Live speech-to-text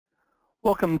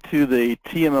Welcome to the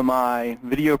TMMI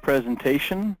video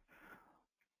presentation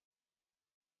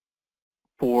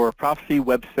for Proficy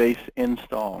WebSpace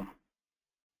install.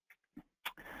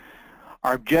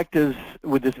 Our objectives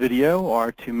with this video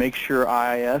are to make sure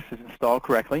Iis is installed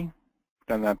correctly. We've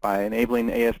done that by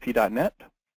enabling ASP.NET.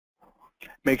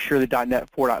 Make sure the .NET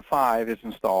 4.5 is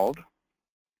installed.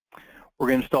 We're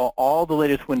going to install all the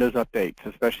latest Windows updates,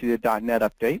 especially the .NET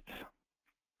updates.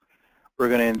 We're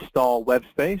going to install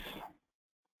WebSpace.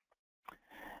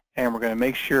 And we're going to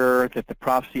make sure that the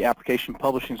Proficy application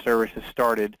publishing service is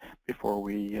started before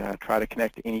we try to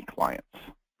connect to any clients.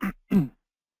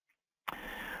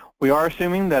 We are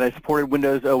assuming that a supported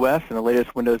Windows OS and the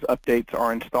latest Windows updates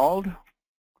are installed,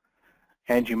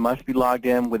 and you must be logged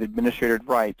in with administrator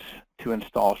rights to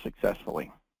install successfully.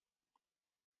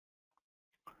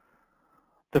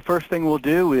 The first thing we'll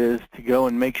do is to go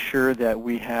and make sure that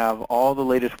we have all the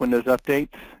latest Windows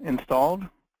updates installed.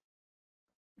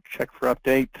 Check for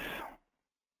updates.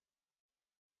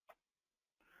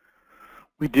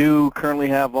 We do currently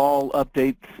have all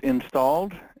updates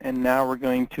installed, and now we're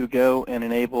going to go and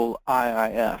enable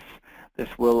Iis. This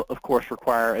will, of course,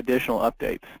 require additional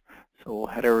updates. So we'll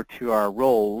head over to our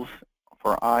roles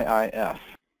for Iis.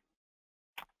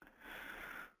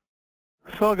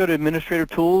 So I'll go to Administrator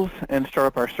Tools and start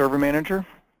up our Server Manager.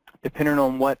 Depending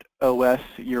on what OS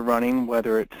you're running,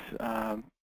 whether it's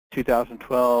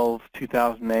 2012,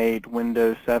 2008,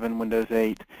 Windows 7, Windows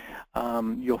 8,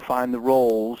 you'll find the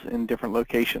roles in different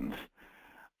locations.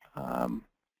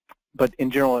 But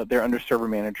in general, they're under Server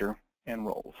Manager and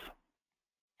roles.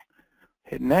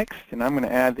 Hit Next, and I'm going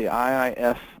to add the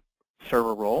Iis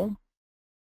Server Role.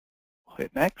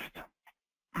 Hit Next.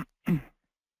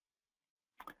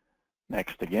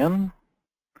 Next again.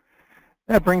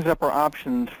 That brings up our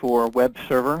options for Web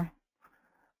Server.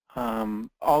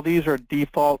 All these are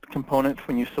default components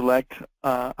when you select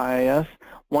Iis.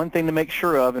 One thing to make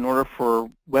sure of in order for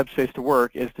WebSpace to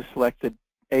work is to select the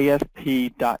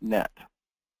ASP.NET.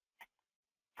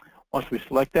 Once we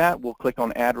select that, we'll click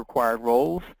on Add Required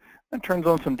Roles. That turns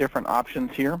on some different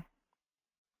options here.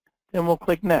 Then we'll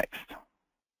click Next.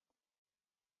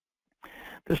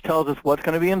 This tells us what's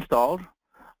going to be installed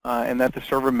and that the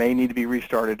server may need to be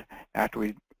restarted after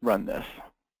we run this.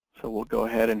 So we'll go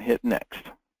ahead and hit Next.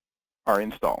 Our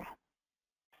install.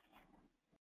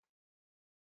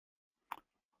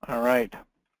 All right.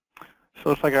 So it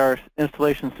looks like our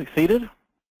installation succeeded.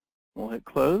 We'll hit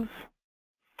close.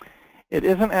 It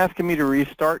isn't asking me to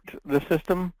restart the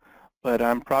system, but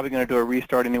I'm probably going to do a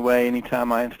restart anyway.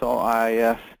 Anytime I install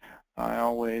Iis, I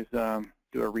always do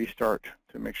a restart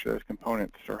to make sure those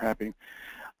components are happy.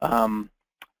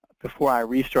 Before I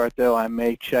restart, though, I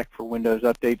may check for Windows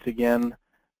updates again,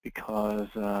 because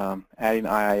adding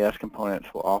Iis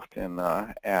components will often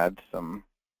add some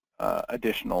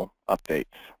additional updates.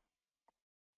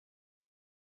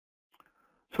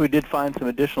 So we did find some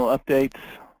additional updates,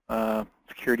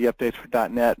 security updates for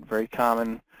 .NET, very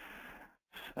common.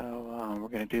 So we're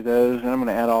going to do those, and I'm going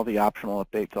to add all the optional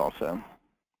updates also.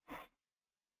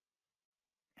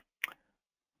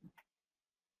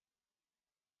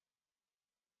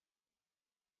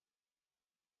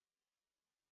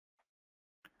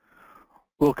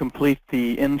 We'll complete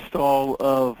the install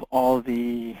of all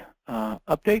the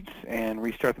updates and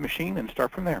restart the machine and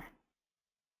start from there.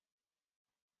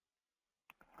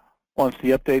 Once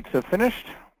the updates have finished,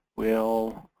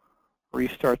 we'll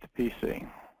restart the PC.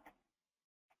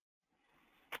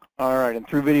 All right, and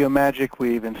through Video Magic,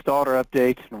 we've installed our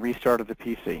updates and restarted the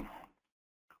PC.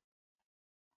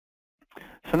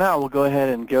 So now we'll go ahead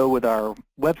and go with our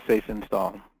WebSpace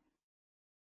install.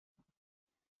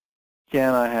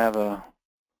 Again, I have a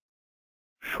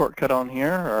shortcut on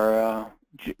here, or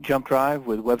jump drive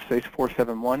with WebSpace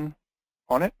 4.7.1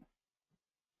 on it.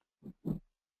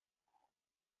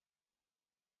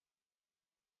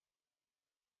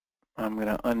 I'm going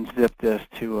to unzip this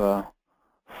to a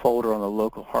folder on the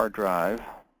local hard drive.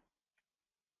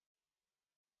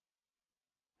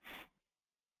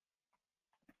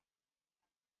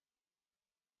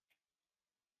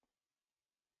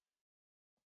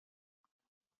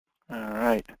 All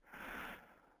right.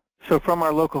 So from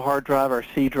our local hard drive, our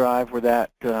C drive, where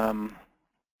that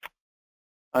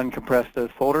uncompressed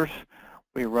those folders,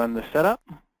 we run the setup.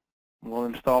 We'll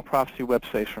install Proficy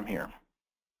WebSpace from here.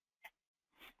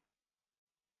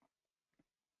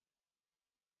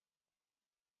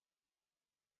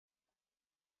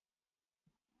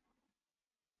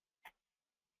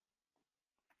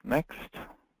 Next.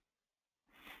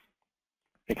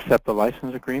 Accept the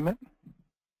license agreement.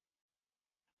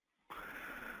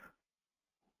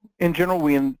 In general,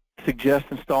 we suggest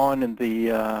installing in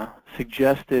the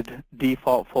suggested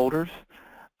default folders.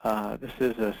 This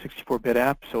is a 64-bit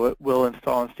app, so it will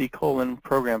install in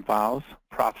C:\program files,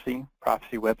 Proficy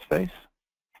WebSpace.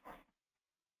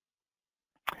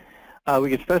 We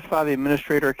can specify the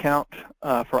administrator account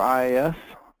for Iis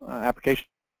application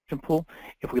pool.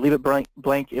 If we leave it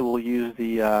blank, it will use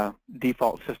the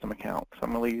default system account. So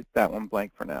I'm going to leave that one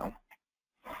blank for now.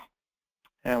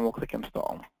 And we'll click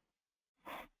Install.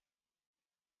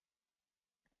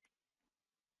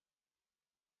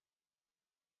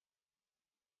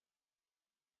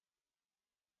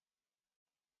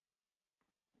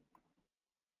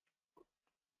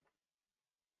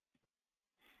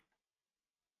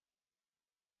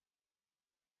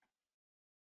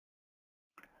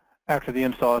 After the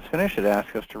install is finished, it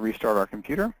asks us to restart our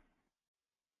computer.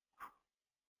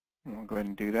 We'll go ahead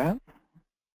and do that.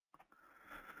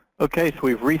 Okay, so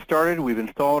we've restarted, we've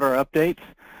installed our updates.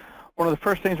 One of the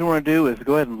first things we want to do is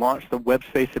go ahead and launch the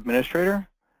WebSpace administrator,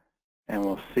 and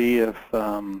we'll see if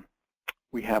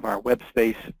we have our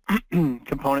WebSpace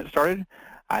component started.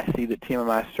 I see that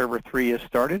TMMI Server 3 is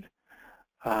started.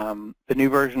 The new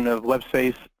version of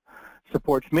WebSpace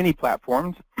supports many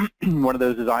platforms. One of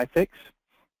those is iFIX.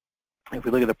 If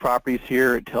we look at the properties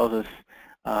here, it tells us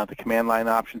the command line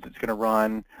options it's going to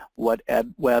run, what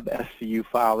web SCU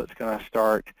file it's going to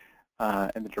start,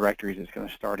 and the directories it's going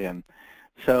to start in.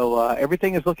 So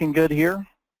everything is looking good here.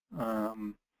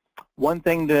 One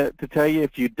thing to tell you,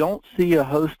 if you don't see a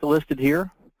host listed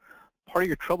here, part of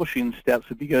your troubleshooting steps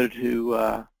would be go to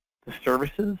the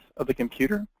services of the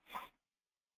computer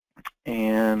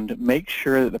and make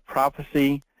sure that the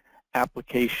Proficy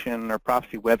application or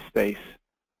Proficy WebSpace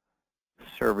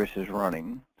service is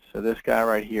running. So this guy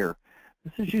right here,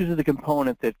 this is usually the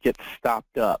component that gets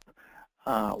stopped up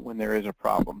when there is a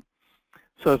problem.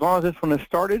 So as long as this one is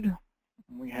started,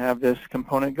 we have this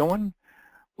component going,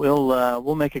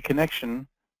 we'll make a connection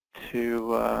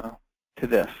to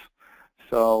this.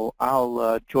 So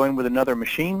I'll join with another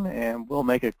machine and we'll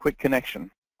make a quick connection.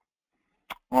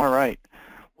 All right.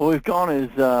 What we've gone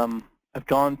is I've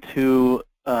gone to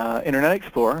Internet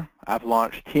Explorer. I've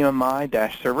launched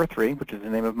TMMI-Server 3, which is the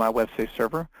name of my WebSpace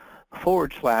server,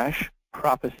 /Proficy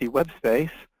WebSpace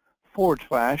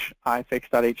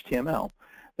 /iFIX.html.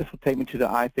 This will take me to the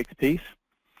iFIX piece.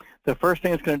 The first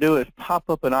thing it's going to do is pop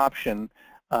up an option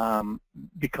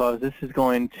because this is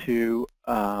going to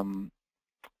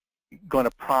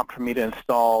prompt for me to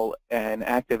install an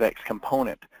ActiveX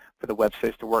component for the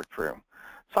WebSpace to work through.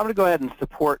 So I'm going to go ahead and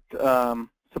support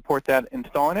that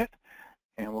installing it,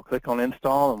 and we'll click on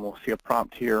Install, and we'll see a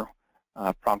prompt here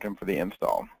prompting for the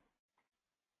install.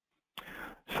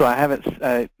 So I haven't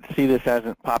see this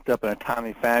hasn't popped up in a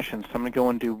timely fashion, so I'm going to go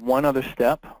and do one other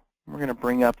step. We're going to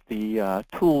bring up the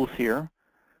tools here,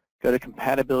 go to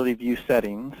Compatibility View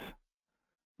Settings.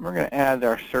 We're going to add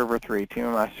our Server 3,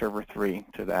 TMMI Server 3,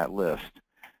 to that list.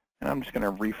 And I'm just going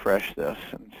to refresh this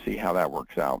and see how that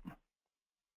works out.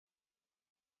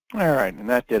 All right, and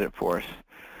that did it for us.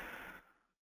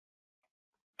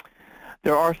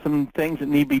 There are some things that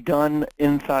need to be done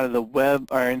inside of the web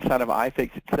or inside of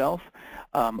iFIX itself.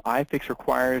 iFIX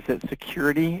requires that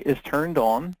security is turned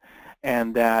on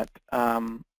and that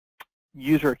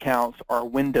user accounts are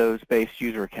Windows-based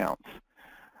user accounts.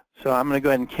 So I'm going to go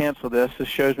ahead and cancel this. This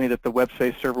shows me that the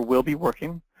WebSpace server will be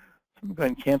working. So I'm going to go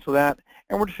ahead and cancel that.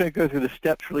 And we're just going to go through the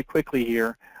steps really quickly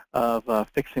here of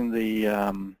fixing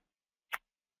the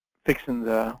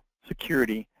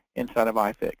security inside of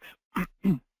iFIX.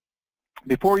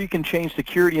 Before you can change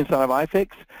security inside of iFIX,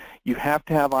 you have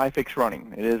to have iFIX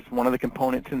running. It is one of the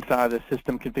components inside the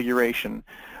system configuration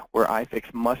where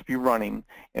iFIX must be running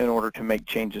in order to make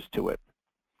changes to it.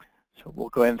 So we'll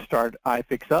go ahead and start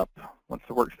iFIX up. Once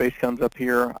the workspace comes up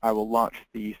here, I will launch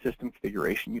the system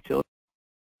configuration utility.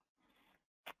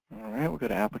 All right, we'll go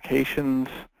to Applications,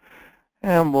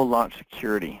 and we'll launch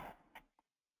Security.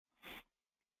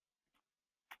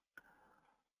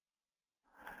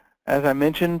 As I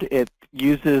mentioned, it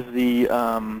uses the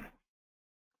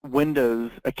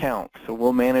Windows account. So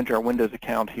we'll manage our Windows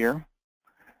account here.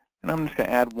 And I'm just going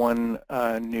to add one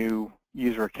new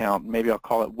user account. Maybe I'll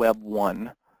call it Web1.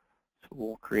 So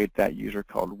we'll create that user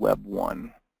called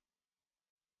Web1.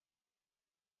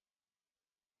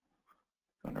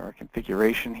 Go to our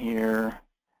configuration here,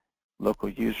 local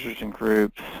users and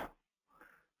groups.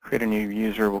 Create a new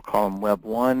user. We'll call them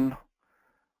Web1.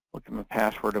 We'll give them a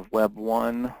password of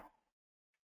Web1.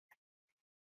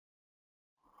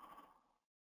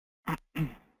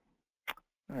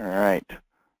 All right,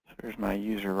 so there's my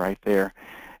user right there.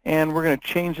 And we're going to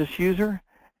change this user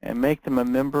and make them a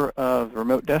member of the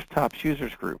Remote Desktops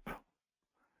users group.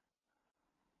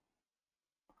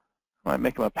 I might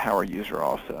make them a power user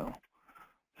also.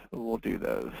 So we'll do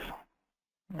those.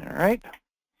 All right.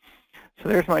 So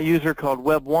there's my user called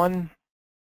Web1.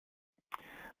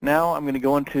 Now I'm going to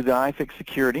go into the iFIX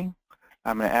security.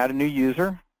 I'm going to add a new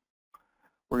user.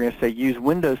 We're going to say use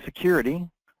Windows security.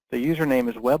 The username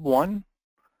is Web1,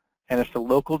 and it's a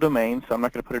local domain, so I'm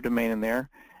not going to put a domain in there.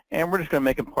 And we're just going to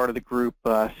make them part of the group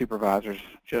supervisors,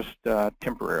 just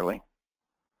temporarily.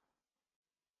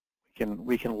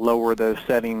 We can lower those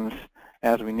settings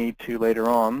as we need to later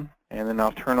on, and then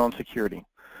I'll turn on security.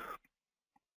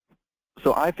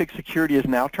 So iFIX security is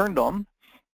now turned on.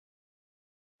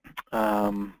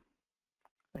 You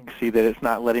can see that it's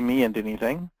not letting me into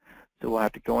anything. So we'll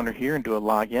have to go under here and do a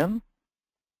login.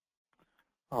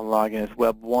 I'll log in as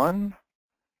Web1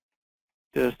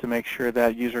 just to make sure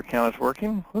that user account is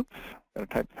working. Oops, got to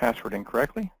type the password in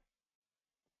correctly.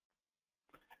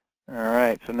 All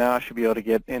right, so now I should be able to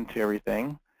get into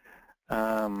everything.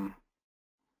 Oh,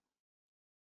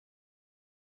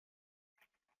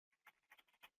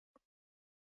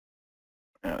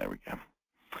 there we go.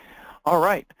 All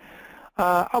right,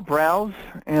 I'll browse,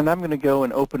 and I'm going to go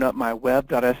and open up my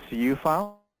web.scu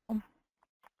file. So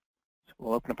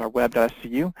we'll open up our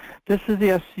web.scu. This is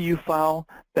the SCU file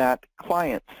that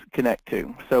clients connect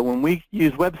to. So when we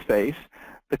use WebSpace,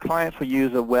 the clients will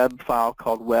use a web file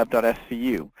called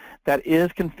web.scu. That is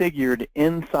configured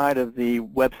inside of the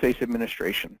WebSpace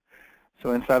administration.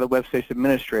 So inside the WebSpace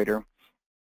administrator,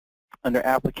 under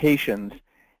applications,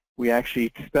 we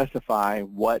actually specify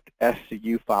what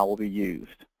SCU file will be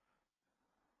used.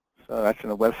 So that's in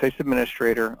the WebSpace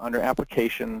administrator, under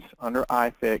applications, under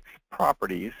iFIX,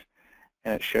 properties,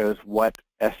 and it shows what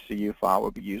SCU file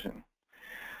we'll be using.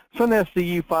 So in the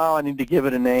SCU file, I need to give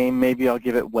it a name. Maybe I'll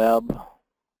give it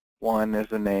Web1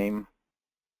 as a name.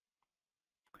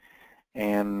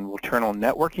 And we'll turn on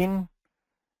networking,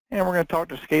 and we're going to talk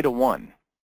to SCADA 1.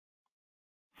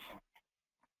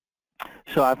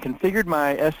 So I've configured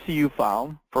my SCU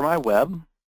file for my web,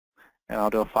 and I'll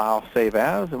do a file save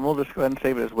as, and we'll just go ahead and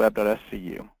save it as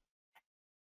web.scu.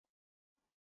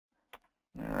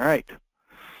 All right.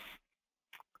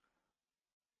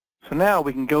 So now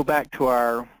we can go back to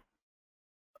our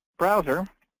browser,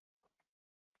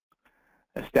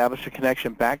 establish a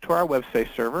connection back to our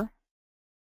WebSpace server,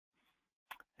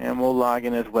 and we'll log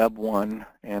in as Web1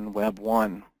 and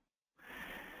Web1.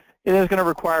 It is going to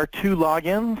require 2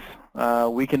 logins.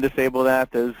 We can disable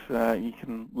that. Those you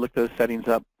can look those settings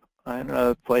up in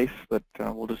another place, but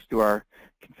we'll just do our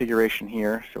configuration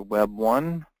here. So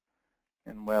Web1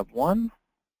 and Web1.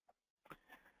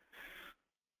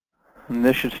 And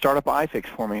this should start up iFIX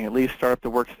for me, at least start up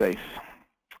the workspace.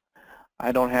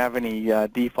 I don't have any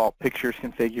default pictures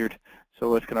configured,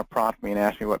 so it's going to prompt me and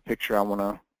ask me what picture I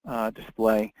want to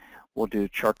display. We'll do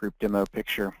chart group demo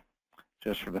picture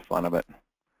just for the fun of it.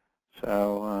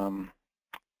 So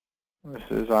this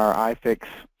is our iFIX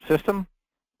system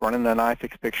running an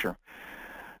iFIX picture.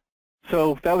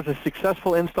 So that was a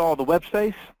successful install of the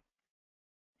WebSpace.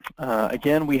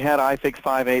 Again, we had iFIX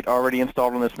 5.8 already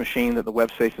installed on this machine that the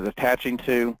WebSpace is attaching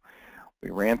to.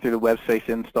 We ran through the WebSpace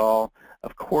install.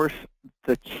 Of course,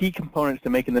 the key components to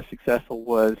making this successful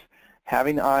was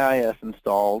having Iis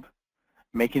installed,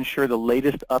 making sure the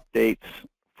latest updates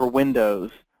for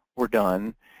Windows were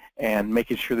done, and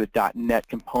making sure the .NET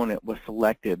component was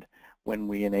selected when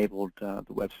we enabled the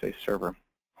WebSpace server.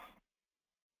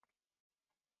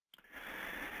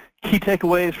 Key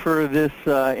takeaways for this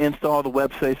install of the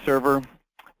WebSpace server.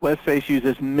 WebSpace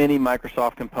uses many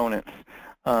Microsoft components,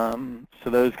 so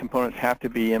those components have to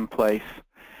be in place.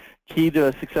 Key to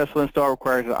a successful install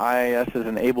requires that Iis is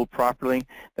enabled properly.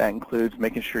 That includes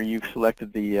making sure you've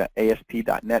selected the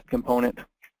ASP.NET component.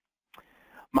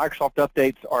 Microsoft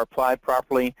updates are applied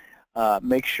properly.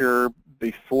 Make sure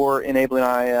before enabling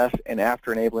Iis and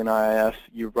after enabling Iis,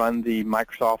 you run the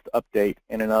Microsoft update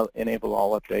and enable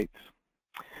all updates.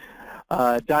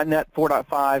 .NET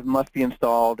 4.5 must be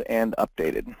installed and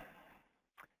updated.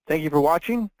 Thank you for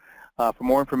watching. For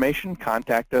more information,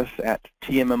 contact us at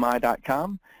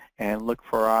tmmi.com and look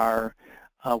for our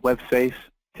WebSpace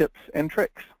tips and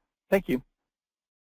tricks. Thank you.